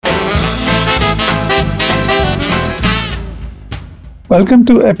Welcome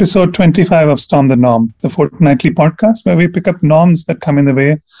to episode 25 of Storm the Norm, the fortnightly podcast where we pick up norms that come in the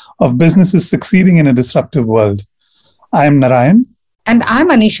way of businesses succeeding in a disruptive world. I am Narayan. And I'm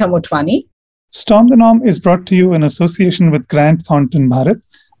Anisha Motwani. Storm the Norm is brought to you in association with Grant Thornton Bharat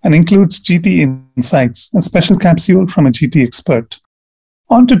and includes GT Insights, a special capsule from a GT expert.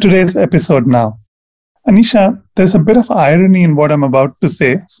 On to today's episode now. Anisha, there's a bit of irony in what I'm about to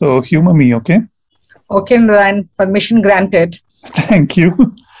say, so humor me, okay? Okay, Narayan, permission granted. Thank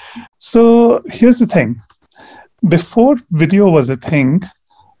you. So here's the thing. Before video was a thing,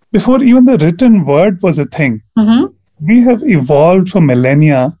 before even the written word was a thing, we have evolved for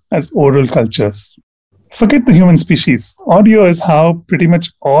millennia as oral cultures. Forget the human species. Audio is how pretty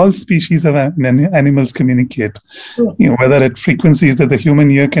much all species of animals communicate, whether at frequencies that the human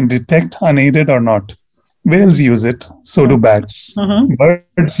ear can detect unaided or not. Whales use it, so do bats.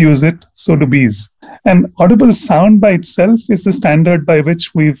 Birds use it, so do bees. And audible sound by itself is the standard by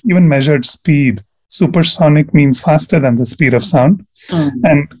which we've even measured speed. Supersonic means faster than the speed of sound.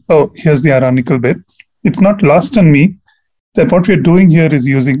 And here's the ironical bit. It's not lost on me that what we're doing here is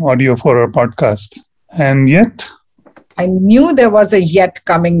using audio for our podcast. And yet... I knew there was a yet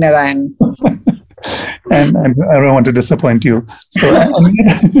coming, Narayan. and I don't want to disappoint you. So,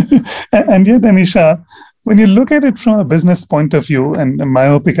 and yet, Anisha, when you look at it from a business point of view, and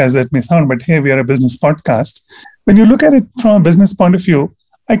myopic as that may sound, but hey, we are a business podcast. When you look at it from a business point of view,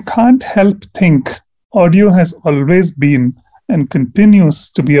 I can't help think audio has always been and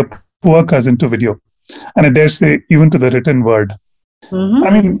continues to be a poor cousin to video. And I dare say, even to the written word. I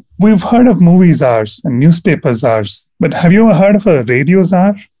mean, we've heard of movie czars and newspaper czars, but have you ever heard of a radio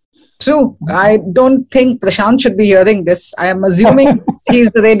czar? True. I don't think Prashant should be hearing this. I am assuming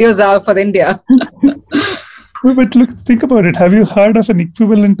he's the radio czar for India. But look, think about it. Have you heard of an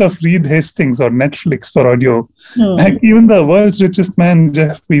equivalent of Reed Hastings or Netflix for audio? Heck, even the world's richest man,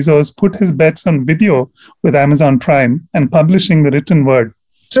 Jeff Bezos, put his bets on video with Amazon Prime and publishing the written word.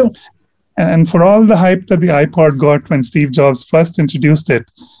 True. And for all the hype that the iPod got when Steve Jobs first introduced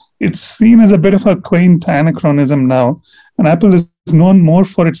it, it's seen as a bit of a quaint anachronism now. And Apple is known more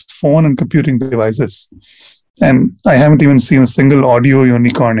for its phone and computing devices. And I haven't even seen a single audio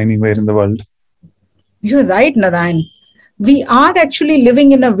unicorn anywhere in the world. You're right, Narayan. We are actually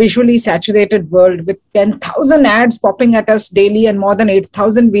living in a visually saturated world with 10,000 ads popping at us daily and more than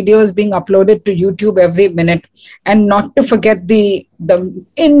 8,000 videos being uploaded to YouTube every minute. And not to forget the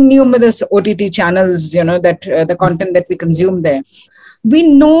innumerous OTT channels, that the content that we consume there. We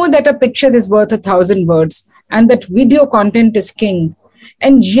know that a picture is worth 1,000 words and that video content is king.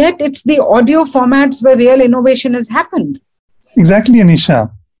 And yet it's the audio formats where real innovation has happened. Exactly,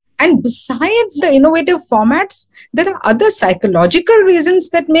 Anisha. And besides the innovative formats, there are other psychological reasons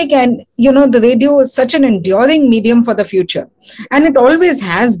that make the radio such an enduring medium for the future. And it always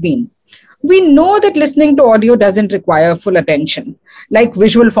has been. We know that listening to audio doesn't require full attention, like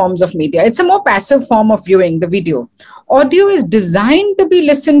visual forms of media. It's a more passive form of viewing, the video. Audio is designed to be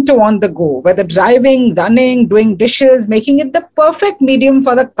listened to on the go, whether driving, running, doing dishes, making it the perfect medium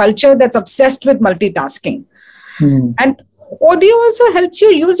for the culture that's obsessed with multitasking. And audio also helps you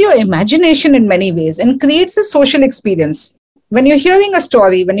use your imagination in many ways and creates a social experience. When you're hearing a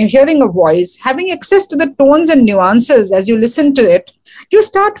story, when you're hearing a voice, having access to the tones and nuances as you listen to it, you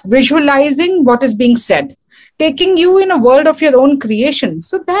start visualizing what is being said, taking you in a world of your own creation.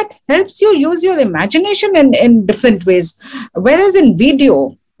 So that helps you use your imagination in different ways. Whereas in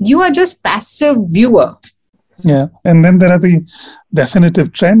video, you are just passive viewer. Yeah. And then there are the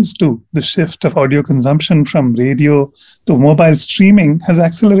definitive trends too. The shift of audio consumption from radio to mobile streaming has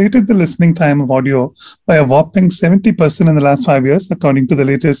accelerated the listening time of audio by a whopping 70% in the last 5 years, according to the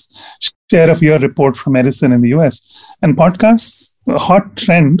latest share of ear report from Edison in the US. And podcasts, a hot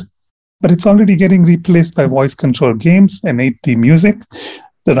trend, but it's already getting replaced by voice control games and 8D music.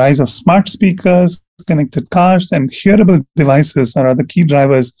 The rise of smart speakers, connected cars, and hearable devices are other key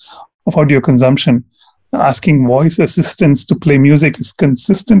drivers of audio consumption. Asking voice assistants to play music is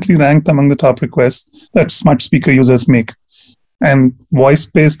consistently ranked among the top requests that smart speaker users make. And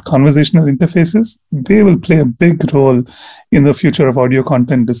voice-based conversational interfaces, they will play a big role in the future of audio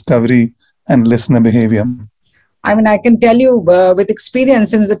content discovery and listener behavior. I mean, I can tell you with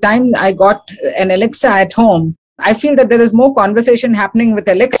experience, since the time I got an Alexa at home, I feel that there is more conversation happening with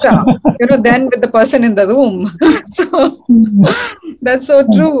Alexa, than with the person in the room. So that's so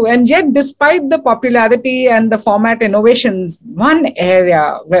true. And yet, despite the popularity and the format innovations, one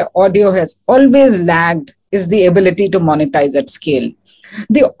area where audio has always lagged is the ability to monetize at scale.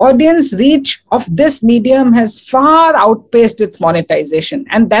 The audience reach of this medium has far outpaced its monetization.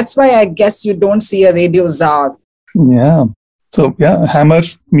 And that's why I guess you don't see a radio czar. Yeah. So yeah, hammer,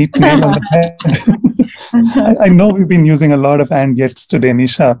 meet nail on the head. I know we've been using a lot of and yets today,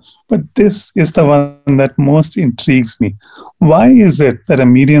 Nisha, but this is the one that most intrigues me. Why is it that a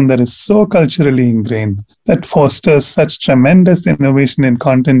medium that is so culturally ingrained, that fosters such tremendous innovation in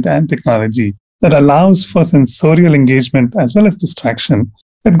content and technology, that allows for sensorial engagement as well as distraction,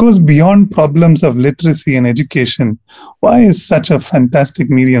 that goes beyond problems of literacy and education, why is such a fantastic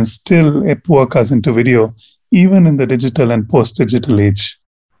medium still a poor cousin to video, even in the digital and post-digital age?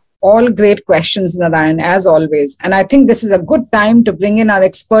 All great questions, Narayan, as always. And I think this is a good time to bring in our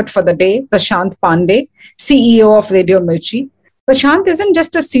expert for the day, Prashant Pandey, CEO of Radio Mirchi. Prashant isn't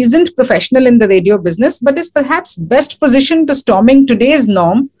just a seasoned professional in the radio business, but is perhaps best positioned to storming today's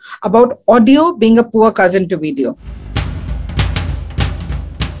norm about audio being a poor cousin to video.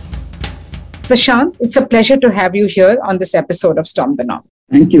 Prashant, it's a pleasure to have you here on this episode of Storm the Norm.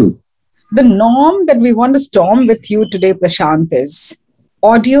 Thank you. The norm that we want to storm with you today, Prashant, is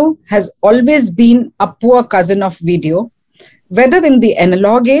audio has always been a poor cousin of video, whether in the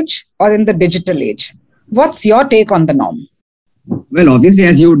analog age or in the digital age. What's your take on the norm? Well, obviously,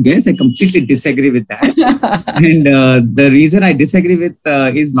 as you would guess, I completely disagree with that. And the reason I disagree with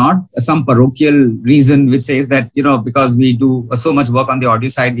is not some parochial reason which says that, because we do so much work on the audio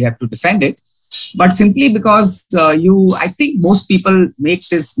side, we have to defend it. But simply because I think most people make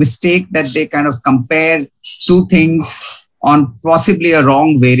this mistake that they kind of compare two things on possibly a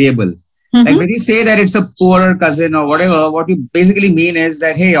wrong variable. Mm-hmm. Like when you say that it's a poorer cousin or whatever, what you basically mean is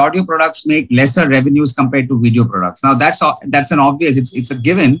that, hey, audio products make lesser revenues compared to video products. Now that's an obvious, it's a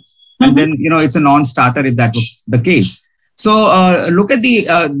given. Mm-hmm. And then, it's a non-starter if that was the case. So look at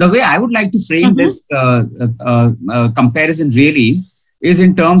the way I would like to frame this comparison really is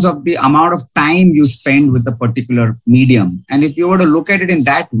in terms of the amount of time you spend with a particular medium. And if you were to look at it in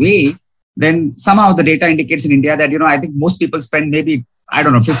that way, then somehow the data indicates in India that, I think most people spend maybe,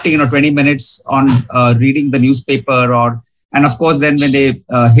 15 or 20 minutes on reading the newspaper and of course, then when they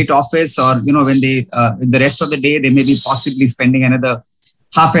hit office or, when they, in the rest of the day, they may be possibly spending another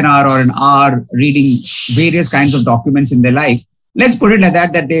half an hour or an hour reading various kinds of documents in their life. Let's put it like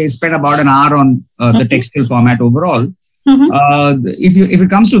that they spend about an hour on the textual format overall. Mm-hmm. If it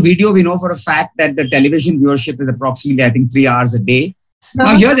comes to video, we know for a fact that the television viewership is approximately, I think, 3 hours a day.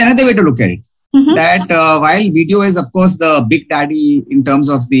 Now, here's another way to look at it. Mm-hmm. That while video is, of course, the big daddy in terms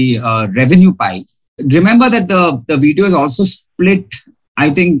of the revenue pie, remember that the video is also split, I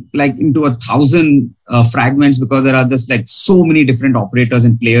think, like into 1,000 fragments because there are just like so many different operators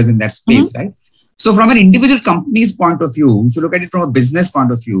and players in that space, right? So from an individual company's point of view, if you look at it from a business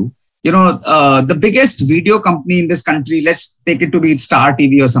point of view, the biggest video company in this country, let's take it to be Star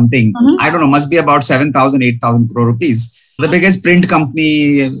TV or something, I don't know, must be about 7,000, 8,000 crore rupees. The biggest print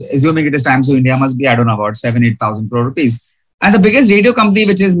company, assuming it is Times of India, must be, about 7,000-8,000 crore rupees. And the biggest radio company,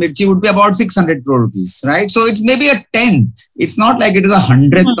 which is Mirchi, would be about 600 crore rupees, right? So it's maybe a 10th. It's not like it is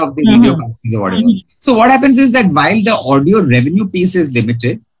 100th of the video companies or whatever. So what happens is that while the audio revenue piece is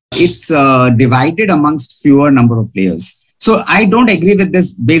limited, it's divided amongst fewer number of players. So I don't agree with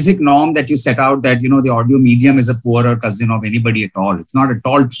this basic norm that you set out that, the audio medium is a poorer cousin of anybody at all. It's not at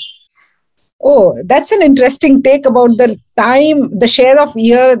all true. Oh, that's an interesting take about the time, the share of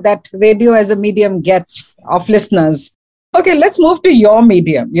ear that radio as a medium gets of listeners. Okay, let's move to your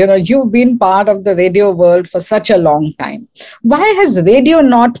medium. You've been part of the radio world for such a long time. Why has radio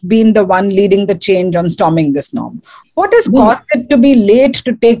not been the one leading the change on storming this norm? What has caused it to be late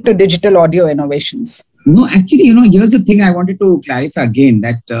to take to digital audio innovations? No, actually, here's the thing I wanted to clarify again,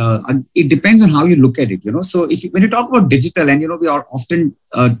 that it depends on how you look at it, So when you talk about digital, and, we are often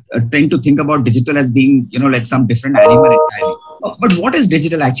tend to think about digital as being, like some different animal entirely. But what is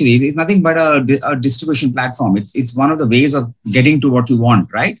digital actually? It is nothing but a distribution platform. It's one of the ways of getting to what you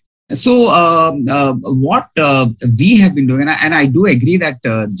want, right? So what we have been doing, and I do agree that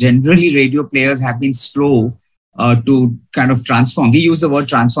generally radio players have been slow to kind of transform. We use the word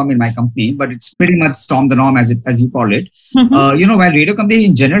transform in my company, but it's pretty much storm the norm as you call it. Mm-hmm. While radio companies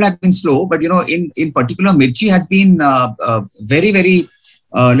in general have been slow, but in particular, Mirchi has been very, very,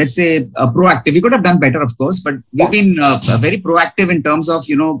 let's say, proactive. We could have done better, of course, but we've been very proactive in terms of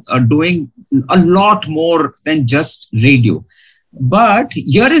doing a lot more than just radio. But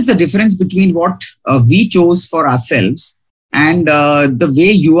here is the difference between what we chose for ourselves and the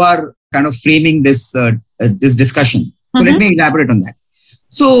way you are kind of framing this discussion. So let me elaborate on that.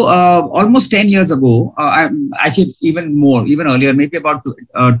 So almost 10 years ago, actually even earlier, maybe about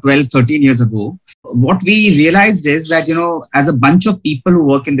 12, 13 years ago, what we realized is that, as a bunch of people who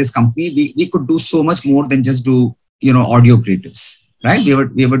work in this company, we could do so much more than just do, audio creatives, right?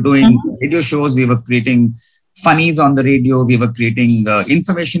 We were doing radio shows, we were creating funnies on the radio. We were creating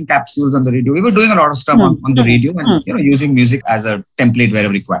information capsules on the radio. We were doing a lot of stuff on the radio and using music as a template wherever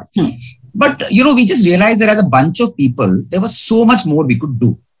required. But we just realized that as a bunch of people, there was so much more we could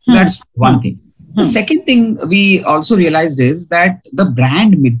do. That's one thing. The second thing we also realized is that the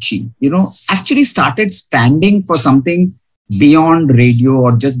brand Mirchi, actually started standing for something beyond radio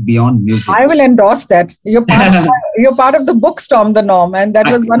or just beyond music. I will endorse that. You're part of the book Storm the Norm, and that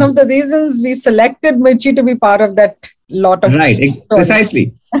was one of the reasons we selected Mirchi to be part of that lot of right,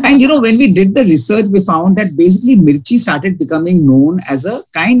 precisely. And when we did the research, we found that basically Mirchi started becoming known as a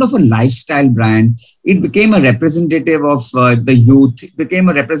kind of a lifestyle brand. It became a representative of the youth. It became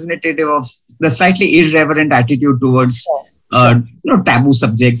a representative of the slightly irreverent attitude towards taboo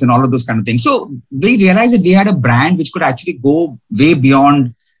subjects and all of those kind of things. So we realized that we had a brand which could actually go way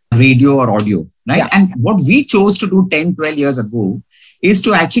beyond radio or audio, right? Yeah. And what we chose to do 10, 12 years ago is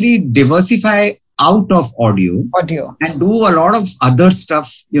to actually diversify out of audio and do a lot of other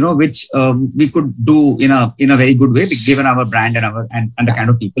stuff, which we could do in a very good way, given our brand and the kind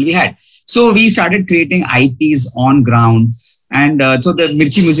of people we had. So we started creating IPs on ground. And so the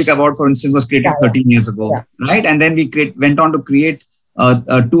Mirchi Music Award, for instance, was created 13 years ago, right? And then we went on to create 2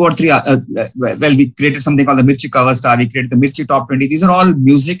 or 3, we created something called the Mirchi Cover Star. We created the Mirchi Top 20. These are all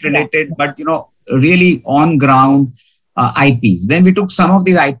music related, but, really on ground IPs. Then we took some of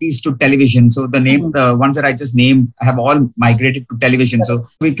these IPs to television. So the ones that I just named have all migrated to television. So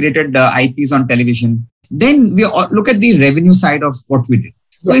we created IPs on television. Then we look at the revenue side of what we did.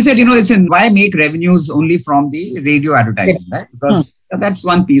 So we said, listen, why make revenues only from the radio advertising, right? Because that's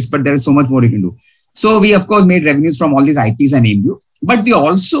one piece, but there is so much more you can do. So we, of course, made revenues from all these IPs I named you. But we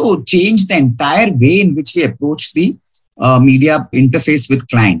also changed the entire way in which we approach the media interface with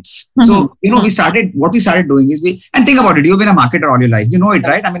clients. So, what we started doing is and think about it, you've been a marketer all your life, it,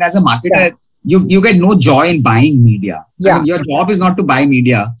 right? I mean, as a marketer, you get no joy in buying media. I mean, your job is not to buy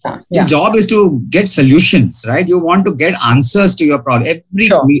media. Your job is to get solutions, right? You want to get answers to your problem.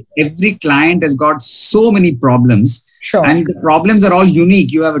 Every client has got so many problems. And the problems are all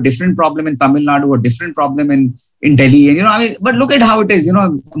unique. You have a different problem in Tamil Nadu, a different problem in Delhi. And, but look at how it is.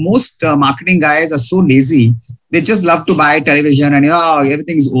 Most marketing guys are so lazy. They just love to buy television and,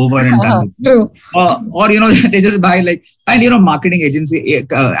 everything's over and done. True. Or, they just buy marketing agency,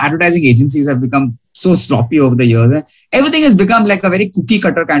 advertising agencies have become so sloppy over the years. Everything has become like a very cookie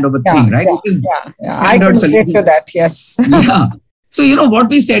cutter kind of a thing, right? I can relate to that, yes. So, what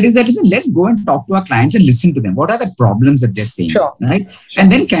we said is that, listen, let's go and talk to our clients and listen to them. What are the problems that they're saying, right?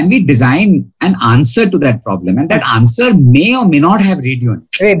 And then can we design an answer to that problem? And that answer may or may not have radio in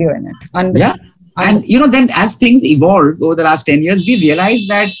it. Understand. Yeah. And, then as things evolved over the last 10 years, we realized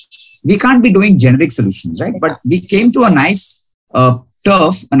that we can't be doing generic solutions, right? But we came to a nice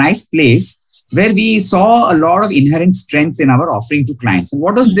turf, a nice place where we saw a lot of inherent strengths in our offering to clients. And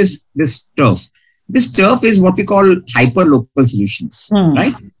what was this turf? This turf is what we call hyper-local solutions,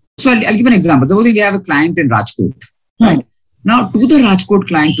 right? So I'll give an example. Suppose we have a client in Rajkot, right? Now, to the Rajkot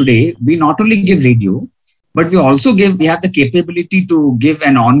client today, we not only give radio, but we have the capability to give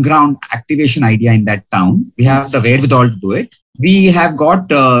an on-ground activation idea in that town. We have the wherewithal to do it. We have got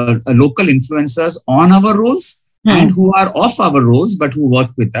local influencers on our roles and who are off our roles, but who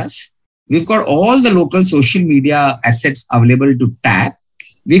work with us. We've got all the local social media assets available to tap.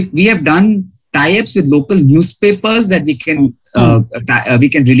 We have done tie-ups with local newspapers that we can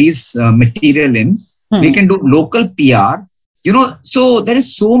release material in. We can do local PR. So there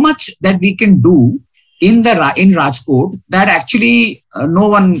is so much that we can do in Rajkot that actually no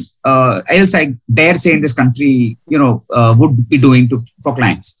one else, I dare say, in this country, would be doing for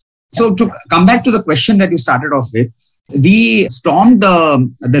clients. So to come back to the question that you started off with, we stormed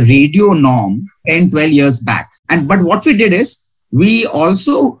the radio norm 10, 12 years back. But what we did is we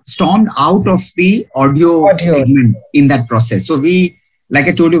also stormed out of the audio segment in that process. So we, like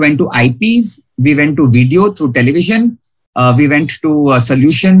I told you, went to IPs, we went to video through television. We went to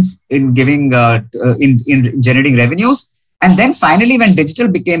solutions in giving, in generating revenues. And then finally, when digital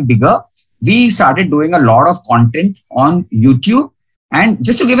became bigger, we started doing a lot of content on YouTube. And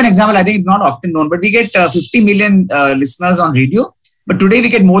just to give an example, I think it's not often known, but we get 50 million listeners on radio. But today we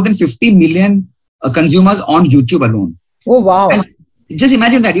get more than 50 million consumers on YouTube alone. Oh, wow. And just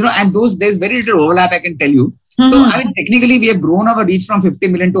imagine that, and there's very little overlap, I can tell you. So, technically, we have grown our reach from 50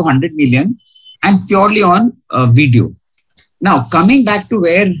 million to 100 million and purely on video. Now, coming back to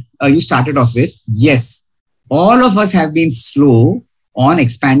where you started off with, yes, all of us have been slow on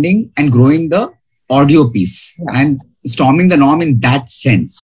expanding and growing the audio piece and storming the norm in that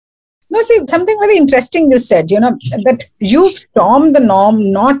sense. No, see, something very interesting you said, that you've stormed the norm,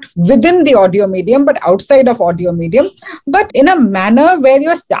 not within the audio medium, but outside of audio medium, but in a manner where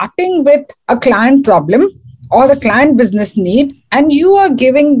you're starting with a client problem or the client business need, and you are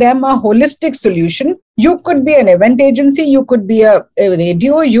giving them a holistic solution. You could be an event agency, you could be a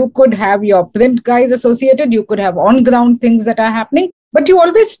radio, you could have your print guys associated, you could have on-ground things that are happening, but you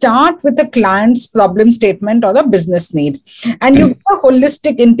always start with the client's problem statement or the business need, and you give a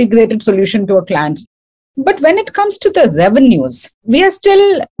holistic integrated solution to a client. But when it comes to the revenues, we are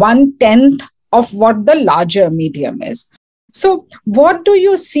still 1/10 of what the larger medium is. So what do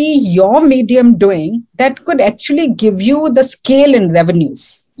you see your medium doing that could actually give you the scale in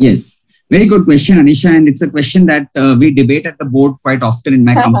revenues? Yes, very good question, Anisha. And it's a question that we debate at the board quite often in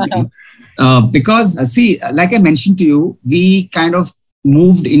my company. Because, like I mentioned to you, we kind of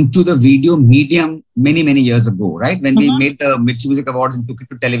moved into the video medium many, many years ago, right? When we made the Mirchi Music Awards and took it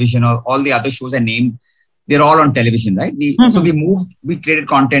to television, or all the other shows I named, they're all on television, right? So we moved, we created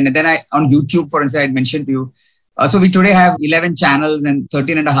content. And then on YouTube, for instance, I mentioned to you, so we today have 11 channels and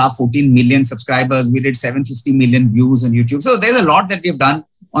 14 million subscribers. We did 750 million views on YouTube. So there's a lot that we've done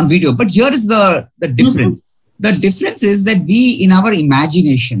on video. But here is the difference. The difference is that we, in our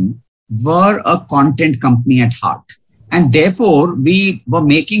imagination, were a content company at heart. And therefore, we were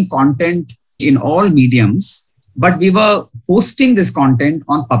making content in all mediums, but we were hosting this content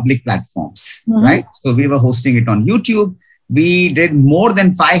on public platforms, right? So we were hosting it on YouTube. We did more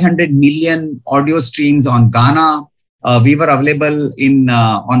than 500 million audio streams on Gaana. We were available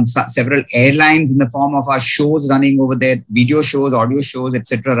on several airlines in the form of our shows running over there, video shows, audio shows,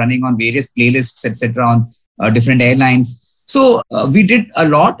 etc., running on various playlists, etc., on different airlines. So we did a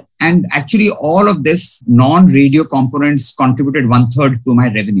lot, and actually all of this non-radio components contributed 1/3 to my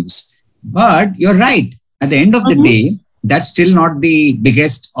revenues. But you're right. At the end of the day, that's still not the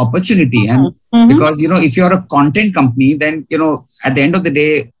biggest opportunity. And because, if you're a content company, then, at the end of the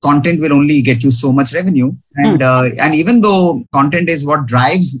day, content will only get you so much revenue. And even though content is what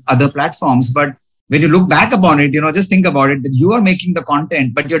drives other platforms, but when you look back upon it, just think about it, that you are making the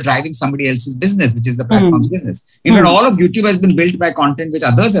content, but you're driving somebody else's business, which is the platform's business. In fact, all of YouTube has been built by content which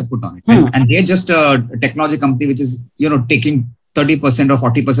others have put on it. And they're just a technology company which is, taking 30% or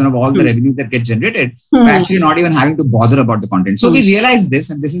 40% of all the revenues that get generated, by actually not even having to bother about the content. So we realized this,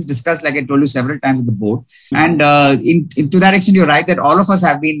 and this is discussed, like I told you, several times at the board. And to that extent, you're right that all of us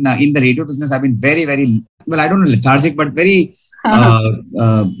have been in the radio business, have been very, very, well, I don't know, lethargic, but very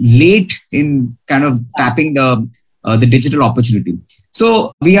late in kind of tapping the digital opportunity.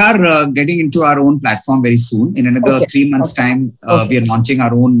 So we are getting into our own platform very soon. In another 3 months' time, we are launching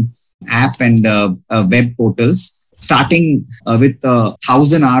our own app and web portals, starting with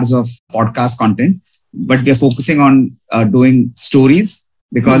 1,000 hours of podcast content. But we are focusing on doing stories,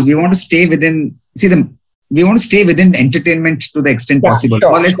 because we want to stay within, we want to stay within entertainment to the extent possible.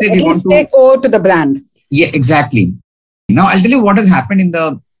 Sure, or let's say we want to stay core to the brand. Yeah, exactly. Now, I'll tell you what has happened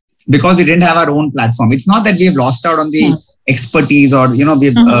because we didn't have our own platform. It's not that we have lost out on the expertise, or,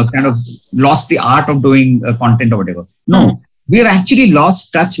 we've kind of lost the art of doing content or whatever. No, we have actually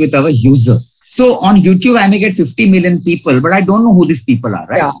lost touch with our user. So on YouTube, I may get 50 million people, but I don't know who these people are,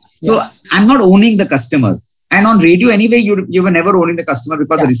 right? So I'm not owning the customer. And on radio, anyway, you were never owning the customer,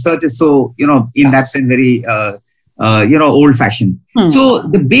 because the research is so, in that sense, very, old fashioned. So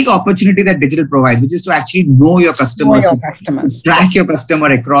the big opportunity that digital provides, which is to actually know your customers, track your customer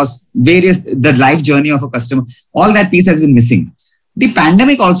across the life journey of a customer, all that piece has been missing. The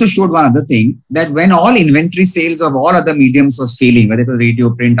pandemic also showed one other thing, that when all inventory sales of all other mediums was failing, whether it was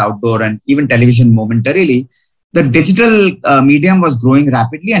radio, print, outdoor, and even television momentarily, the digital medium was growing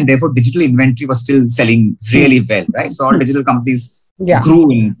rapidly, and therefore digital inventory was still selling really well, right? So all digital companies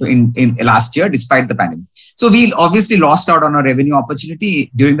grew in last year despite the pandemic. So we obviously lost out on a revenue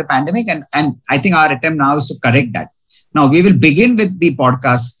opportunity during the pandemic, and I think our attempt now is to correct that. Now we will begin with the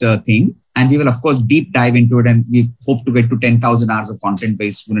podcast thing. And we will, of course, deep dive into it. And we hope to get to 10,000 hours of content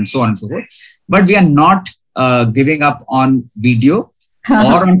based and so on and so forth. But we are not giving up on video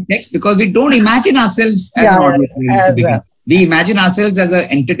or on text, because we don't imagine ourselves as an audio. We imagine ourselves as an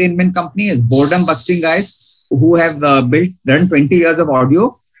entertainment company, as boredom busting guys who have done 20 years of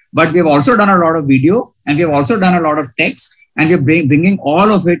audio. But we've also done a lot of video, and we've also done a lot of text. And we're bringing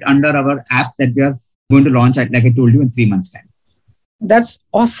all of it under our app that we are going to launch, like I told you, in 3 months' time. That's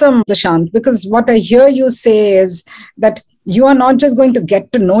awesome, Prashant, because what I hear you say is that you are not just going to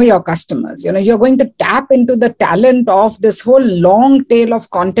get to know your customers. You're going to tap into the talent of this whole long tail of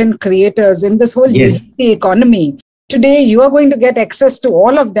content creators in this whole economy. Today, you are going to get access to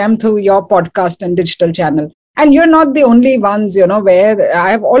all of them through your podcast and digital channel. And you're not the only ones, where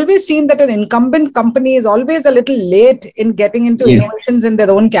I've always seen that an incumbent company is always a little late in getting into innovations in their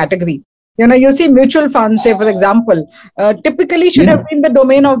own category. You see mutual funds, say, for example, typically should have been the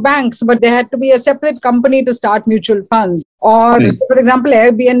domain of banks, but they had to be a separate company to start mutual funds. Or, for example,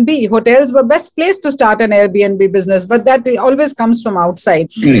 Airbnb. Hotels were best placed to start an Airbnb business, but that always comes from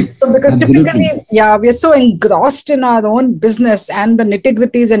outside. So because typically, we're so engrossed in our own business and the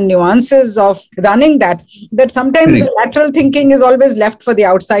nitty-gritties and nuances of running that sometimes the lateral thinking is always left for the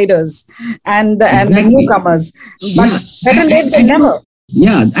outsiders and the newcomers. But better late than never.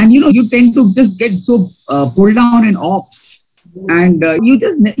 Yeah, and you tend to just get so pulled down in ops, and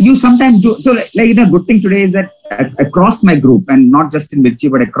you sometimes do. So, good thing today is that across my group, and not just in Mirchi,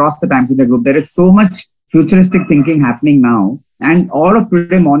 but across the Times India group, there is so much futuristic thinking happening now. And all of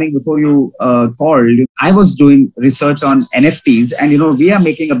today morning, before you called, I was doing research on NFTs, and we are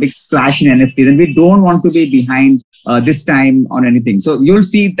making a big splash in NFTs, and we don't want to be behind this time on anything. So you'll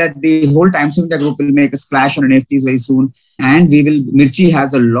see that the whole Times India group will make a splash on NFTs very soon. And Mirchi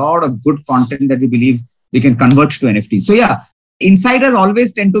has a lot of good content that we believe we can convert to NFTs. So insiders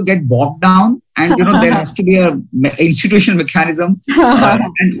always tend to get bogged down, and there has to be a institutional mechanism.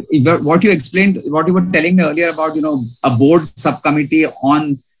 And what you explained, what you were telling me earlier about, a board subcommittee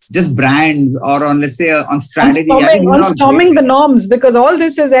on just brands or on, let's say, on strategy. Storming the norms, because all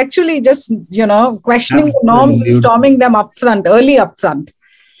this is actually just, questioning the norms and storming them early upfront.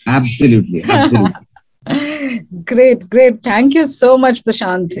 Absolutely. Great. Thank you so much,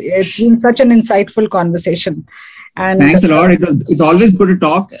 Prashant. It's been such an insightful conversation. And thanks a lot. It's always good to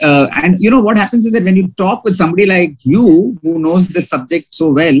talk. And what happens is that when you talk with somebody like you who knows the subject so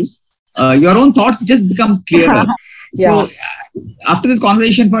well, your own thoughts just become clearer. So after this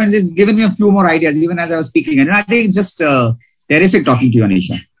conversation, for instance, it's given me a few more ideas, even as I was speaking. And I think it's just terrific talking to you,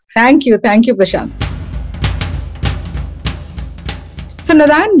 Anisha. Thank you, Prashant. So,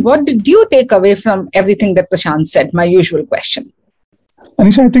 Narayan, what did you take away from everything that Prashant said? My usual question.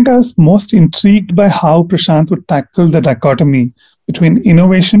 Anisha, I think I was most intrigued by how Prashant would tackle the dichotomy between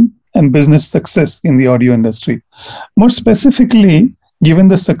innovation and business success in the audio industry. More specifically, given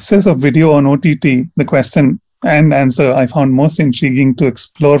the success of video on OTT, the question and answer I found most intriguing to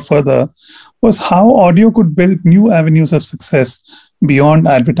explore further was how audio could build new avenues of success beyond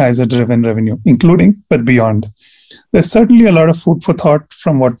advertiser-driven revenue, including but beyond. There's certainly a lot of food for thought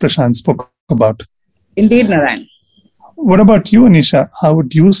from what Prashant spoke about. Indeed, Narayan. What about you, Anisha? How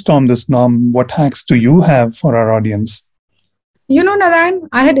would you storm this norm? What hacks do you have for our audience? Narayan,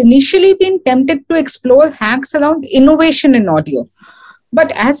 I had initially been tempted to explore hacks around innovation in audio.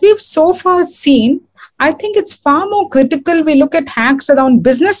 But as we've so far seen, I think it's far more critical we look at hacks around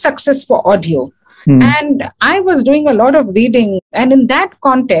business success for audio. And I was doing a lot of reading. And in that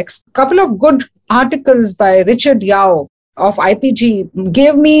context, a couple of good articles by Richard Yao of IPG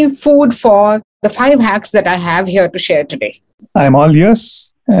gave me food for the 5 hacks that I have here to share today. I'm all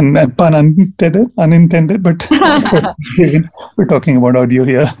ears, and pun unintended, but we're talking about audio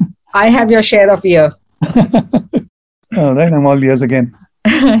here. I have your share of ear. All right, I'm all ears again.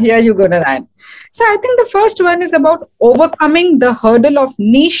 Here you go, Narayan. So I think the first one is about overcoming the hurdle of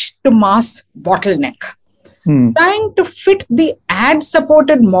niche to mass bottleneck. Trying to fit the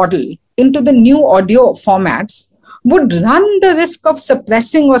ad-supported model into the new audio formats would run the risk of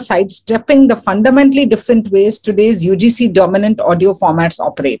suppressing or sidestepping the fundamentally different ways today's UGC-dominant audio formats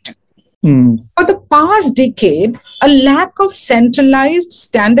operate. For the past decade, a lack of centralized,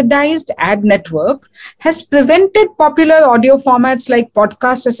 standardized ad network has prevented popular audio formats like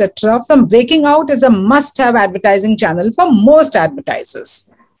podcasts, etc., from breaking out as a must-have advertising channel for most advertisers.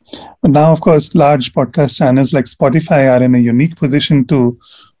 But now, of course, large podcast channels like Spotify are in a unique position to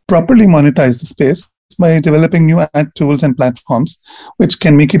properly monetize the space by developing new ad tools and platforms, which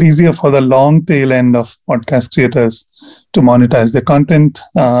can make it easier for the long tail end of podcast creators to monetize their content,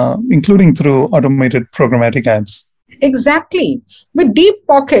 including through automated programmatic ads. Exactly. With deep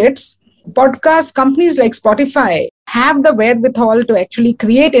pockets, podcast companies like Spotify have the wherewithal to actually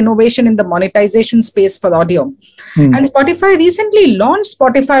create innovation in the monetization space for audio. And Spotify recently launched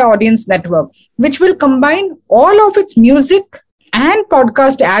Spotify Audience Network, which will combine all of its music and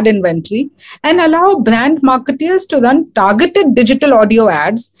podcast ad inventory and allow brand marketers to run targeted digital audio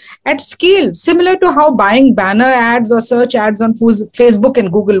ads at scale, similar to how buying banner ads or search ads on Facebook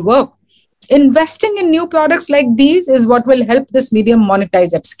and Google work. Investing in new products like these is what will help this medium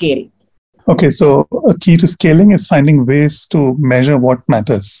monetize at scale. Okay, so a key to scaling is finding ways to measure what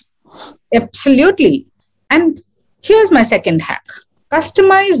matters. Absolutely. And here's my second hack.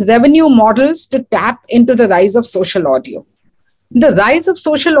 Customize revenue models to tap into the rise of social audio. The rise of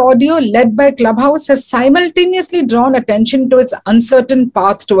social audio led by Clubhouse has simultaneously drawn attention to its uncertain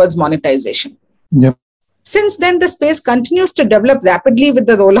path towards monetization. Yep. Since then, the space continues to develop rapidly with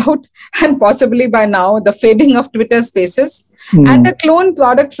the rollout and possibly by now the fading of Twitter Spaces and a clone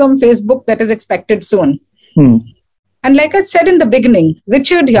product from Facebook that is expected soon. And like I said in the beginning,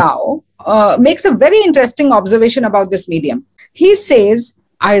 Richard Yao makes a very interesting observation about this medium. He says,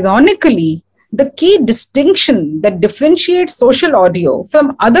 ironically, the key distinction that differentiates social audio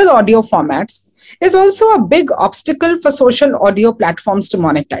from other audio formats is also a big obstacle for social audio platforms to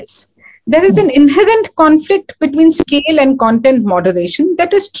monetize. There is an inherent conflict between scale and content moderation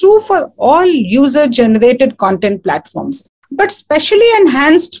that is true for all user-generated content platforms, but specially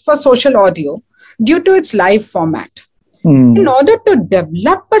enhanced for social audio due to its live format. In order to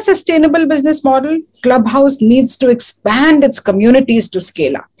develop a sustainable business model, Clubhouse needs to expand its communities to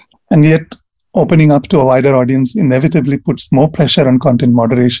scale up. And yet, opening up to a wider audience inevitably puts more pressure on content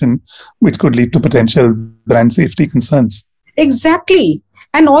moderation, which could lead to potential brand safety concerns. Exactly.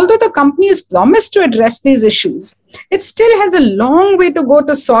 And although the company has promised to address these issues, it still has a long way to go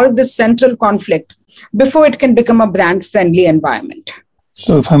to solve this central conflict before it can become a brand-friendly environment.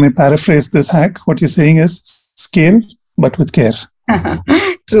 So if I may paraphrase this hack, what you're saying is scale, but with care.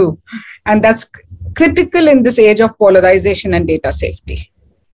 True. And that's critical in this age of polarization and data safety.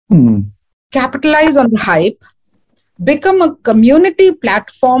 Capitalize on the hype, become a community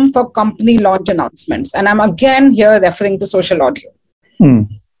platform for company launch announcements. And I'm again here referring to social audio.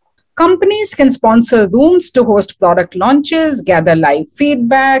 Companies can sponsor rooms to host product launches, gather live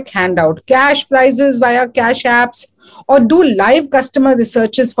feedback, hand out cash prizes via cash apps, or do live customer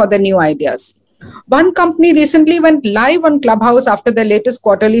researches for their new ideas. One company recently went live on Clubhouse after their latest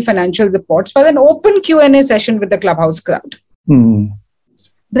quarterly financial reports for an open Q&A session with the Clubhouse crowd.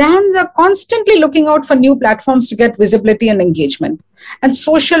 Brands are constantly looking out for new platforms to get visibility and engagement. And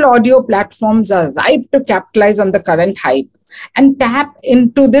social audio platforms are ripe to capitalize on the current hype and tap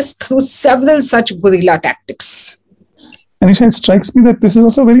into this through several such guerrilla tactics. Anisha, it strikes me that this is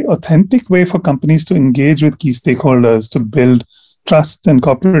also a very authentic way for companies to engage with key stakeholders, to build trust and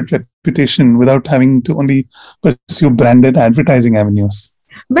corporate reputation without having to only pursue branded advertising avenues.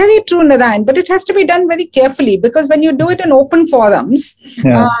 Very true, Narayan, but it has to be done very carefully because when you do it in open forums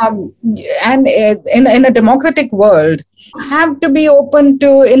and in a democratic world, you have to be open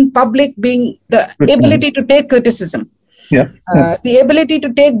to, in public, being the ability to take criticism, the ability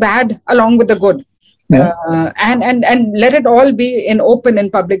to take bad along with the good. And let it all be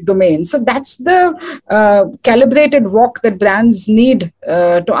in public domain. So that's the calibrated walk that brands need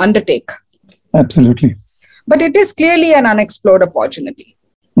to undertake. Absolutely. But it is clearly an unexplored opportunity.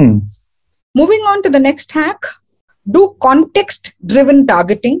 Moving on to the next hack, do context-driven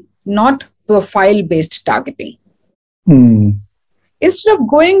targeting, not profile-based targeting. Instead of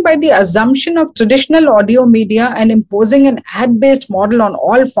going by the assumption of traditional audio media and imposing an ad-based model on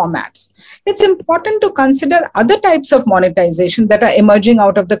all formats, it's important to consider other types of monetization that are emerging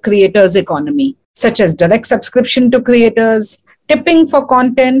out of the creators' economy, such as direct subscription to creators, tipping for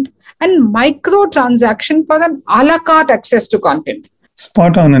content, and microtransaction for an a la carte access to content.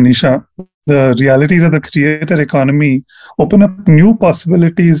 Spot on, Anisha. The realities of the creator economy open up new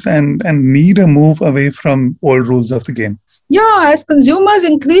possibilities and need a move away from old rules of the game. Yeah, as consumers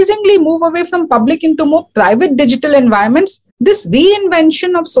increasingly move away from public into more private digital environments, this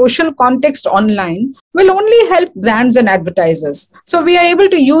reinvention of social context online will only help brands and advertisers. So we are able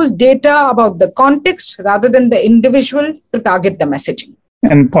to use data about the context rather than the individual to target the messaging.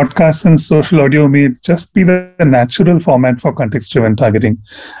 And podcasts and social audio may just be the natural format for context-driven targeting.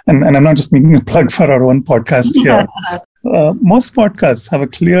 And I'm not just making a plug for our own podcast here. Most podcasts have a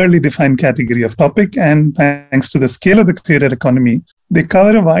clearly defined category of topic, and thanks to the scale of the creator economy, they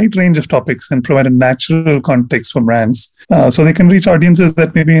cover a wide range of topics and provide a natural context for brands, so they can reach audiences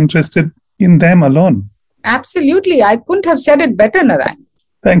that may be interested in them alone. Absolutely. I couldn't have said it better, Narayan.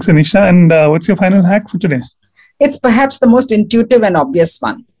 Thanks, Anisha. And what's your final hack for today? It's perhaps the most intuitive and obvious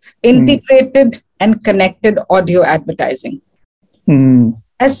one. Integrated and connected audio advertising.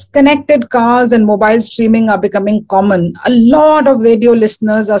 As connected cars and mobile streaming are becoming common, a lot of radio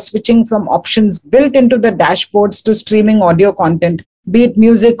listeners are switching from options built into the dashboards to streaming audio content, be it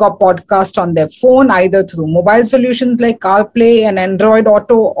music or podcast on their phone, either through mobile solutions like CarPlay and Android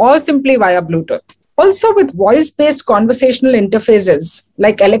Auto or simply via Bluetooth. Also, with voice-based conversational interfaces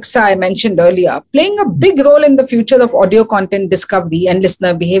like Alexa I mentioned earlier, playing a big role in the future of audio content discovery and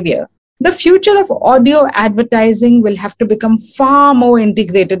listener behavior, the future of audio advertising will have to become far more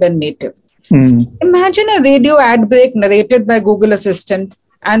integrated and native. Imagine a radio ad break narrated by Google Assistant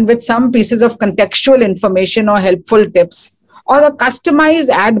and with some pieces of contextual information or helpful tips, or a customized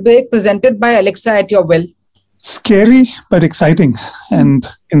ad break presented by Alexa at your will? Scary, but exciting and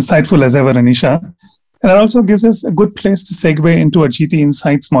insightful as ever, Anisha. And that also gives us a good place to segue into a GT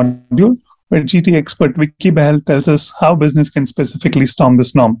Insights module, where GT expert Vicky Bahal tells us how business can specifically storm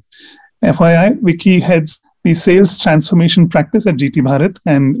this norm. FYI, Vicky heads the sales transformation practice at GT Bharat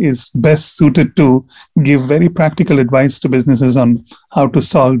and is best suited to give very practical advice to businesses on how to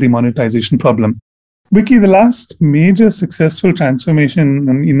solve the monetization problem. Vicky, the last major successful transformation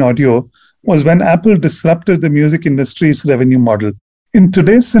in audio was when Apple disrupted the music industry's revenue model. In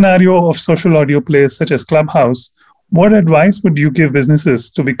today's scenario of social audio players such as Clubhouse, what advice would you give businesses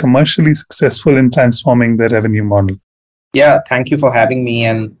to be commercially successful in transforming their revenue model? Yeah, thank you for having me.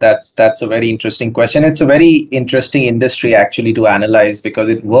 And that's a very interesting question. It's a very interesting industry actually to analyze because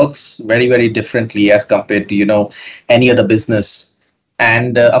it works very, very differently as compared to, any other business.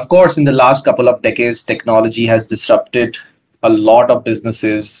 And of course, in the last couple of decades, technology has disrupted a lot of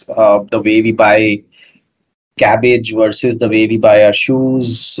businesses, the way we buy cabbage versus the way we buy our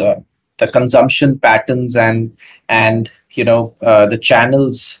shoes, the consumption patterns and the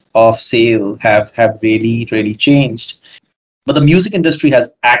channels of sale have really, really changed. But the music industry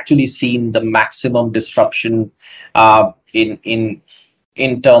has actually seen the maximum disruption in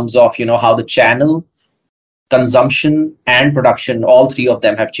terms of how the channel, consumption and production, all three of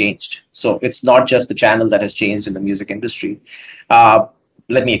them have changed. So it's not just the channel that has changed in the music industry.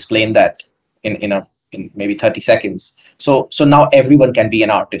 Let me explain that in maybe 30 seconds. So now everyone can be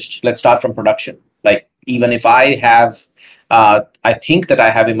an artist. Let's start from production. Like even if I have, I think that I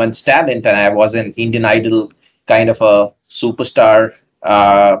have immense talent and I was an Indian Idol kind of a superstar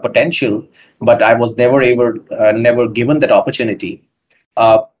potential, but I was never given that opportunity.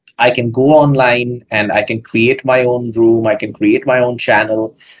 I can go online and I can create my own room. I can create my own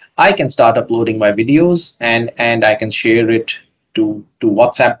channel. I can start uploading my videos and I can share it to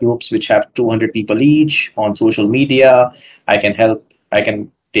WhatsApp groups which have 200 people each on social media. I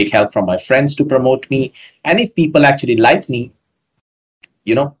can take help from my friends to promote me. And if people actually like me,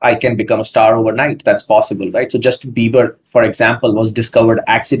 I can become a star overnight. That's possible, right? So Justin Bieber, for example, was discovered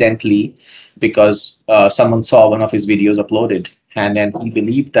accidentally because someone saw one of his videos uploaded and then he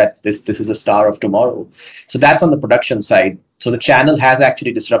believed that this is a star of tomorrow. So that's on the production side. So the channel has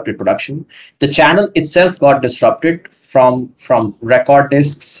actually disrupted production. The channel itself got disrupted from record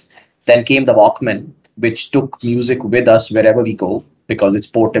discs. Then came the Walkman, which took music with us wherever we go because it's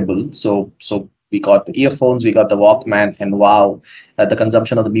portable. So we got the earphones, we got the Walkman, and wow, the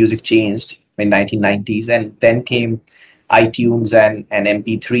consumption of the music changed in 1990s. And then came iTunes and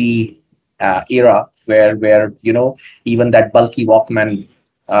MP3 era, where even that bulky Walkman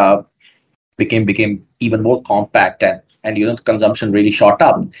became even more compact, and the consumption really shot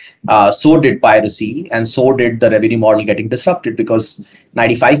up. So did piracy, and so did the revenue model getting disrupted because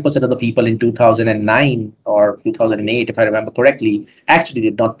 95% of the people in 2009 or 2008, if I remember correctly, actually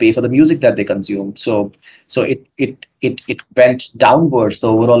did not pay for the music that they consumed. So it went downwards. The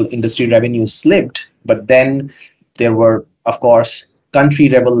overall industry revenue slipped, but then there were, of course, country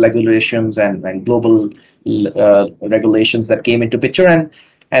level regulations and global regulations that came into picture,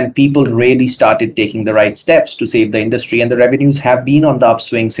 and people really started taking the right steps to save the industry. And the revenues have been on the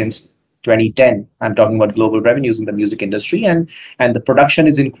upswing since 2010. I'm talking about global revenues in the music industry, and the production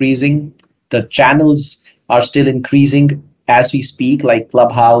is increasing. The channels are still increasing as we speak. Like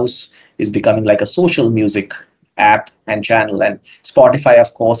Clubhouse is becoming like a social music app and channel, and Spotify,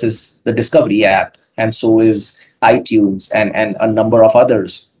 of course, is the discovery app, and so is iTunes and a number of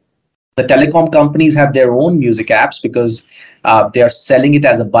others. The telecom companies have their own music apps because they are selling it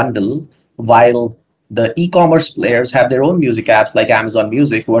as a bundle, while the e-commerce players have their own music apps like Amazon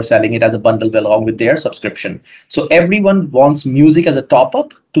Music, who are selling it as a bundle along with their subscription. So everyone wants music as a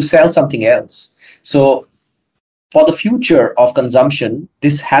top-up to sell something else. So for the future of consumption,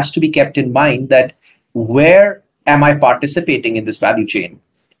 this has to be kept in mind that where am I participating in this value chain?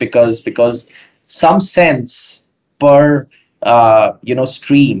 Because some cents per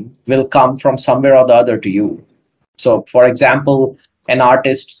stream will come from somewhere or the other to you. So, for example, an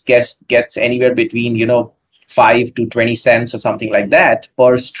artist gets anywhere between 5 to 20 cents or something like that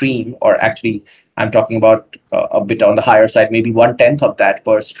per stream, or actually, I'm talking about a bit on the higher side, maybe 1/10 of that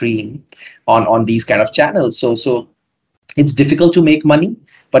per stream on these kind of channels. So it's difficult to make money,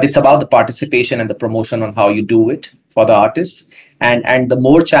 but it's about the participation and the promotion on how you do it for the artist. And the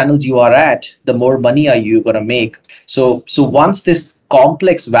more channels you are at, the more money are you going to make. So once this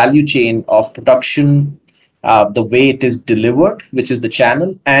complex value chain of production, the way it is delivered, which is the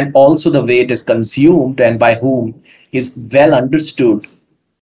channel, and also the way it is consumed and by whom is well understood,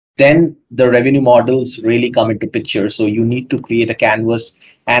 then the revenue models really come into picture. So you need to create a canvas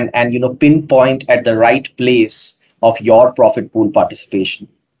and pinpoint at the right place of your profit pool participation.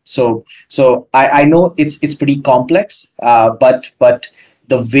 So I know it's pretty complex, but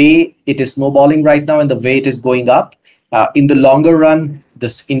the way it is snowballing right now and the way it is going up, in the longer run,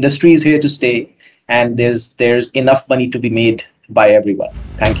 this industry is here to stay, and there's enough money to be made by everyone.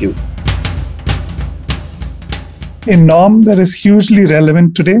 Thank you. A norm that is hugely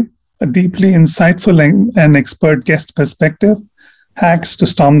relevant today, a deeply insightful and expert guest perspective, hacks to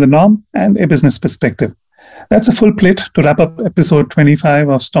storm the norm, and a business perspective. That's a full plate to wrap up episode 25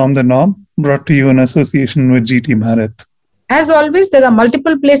 of Storm the Norm, brought to you in association with GT Bharat. As always, there are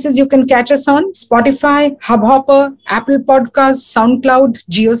multiple places you can catch us on: Spotify, Hubhopper, Apple Podcasts, SoundCloud,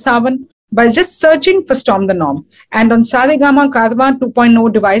 JioSaavn, by just searching for Storm the Norm, and on Saregama Karwa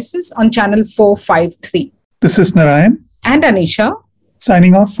 2.0 devices on channel 453. This is Narayan and Anisha,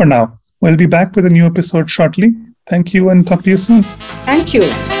 signing off for now. We'll be back with a new episode shortly. Thank you and talk to you soon. Thank you.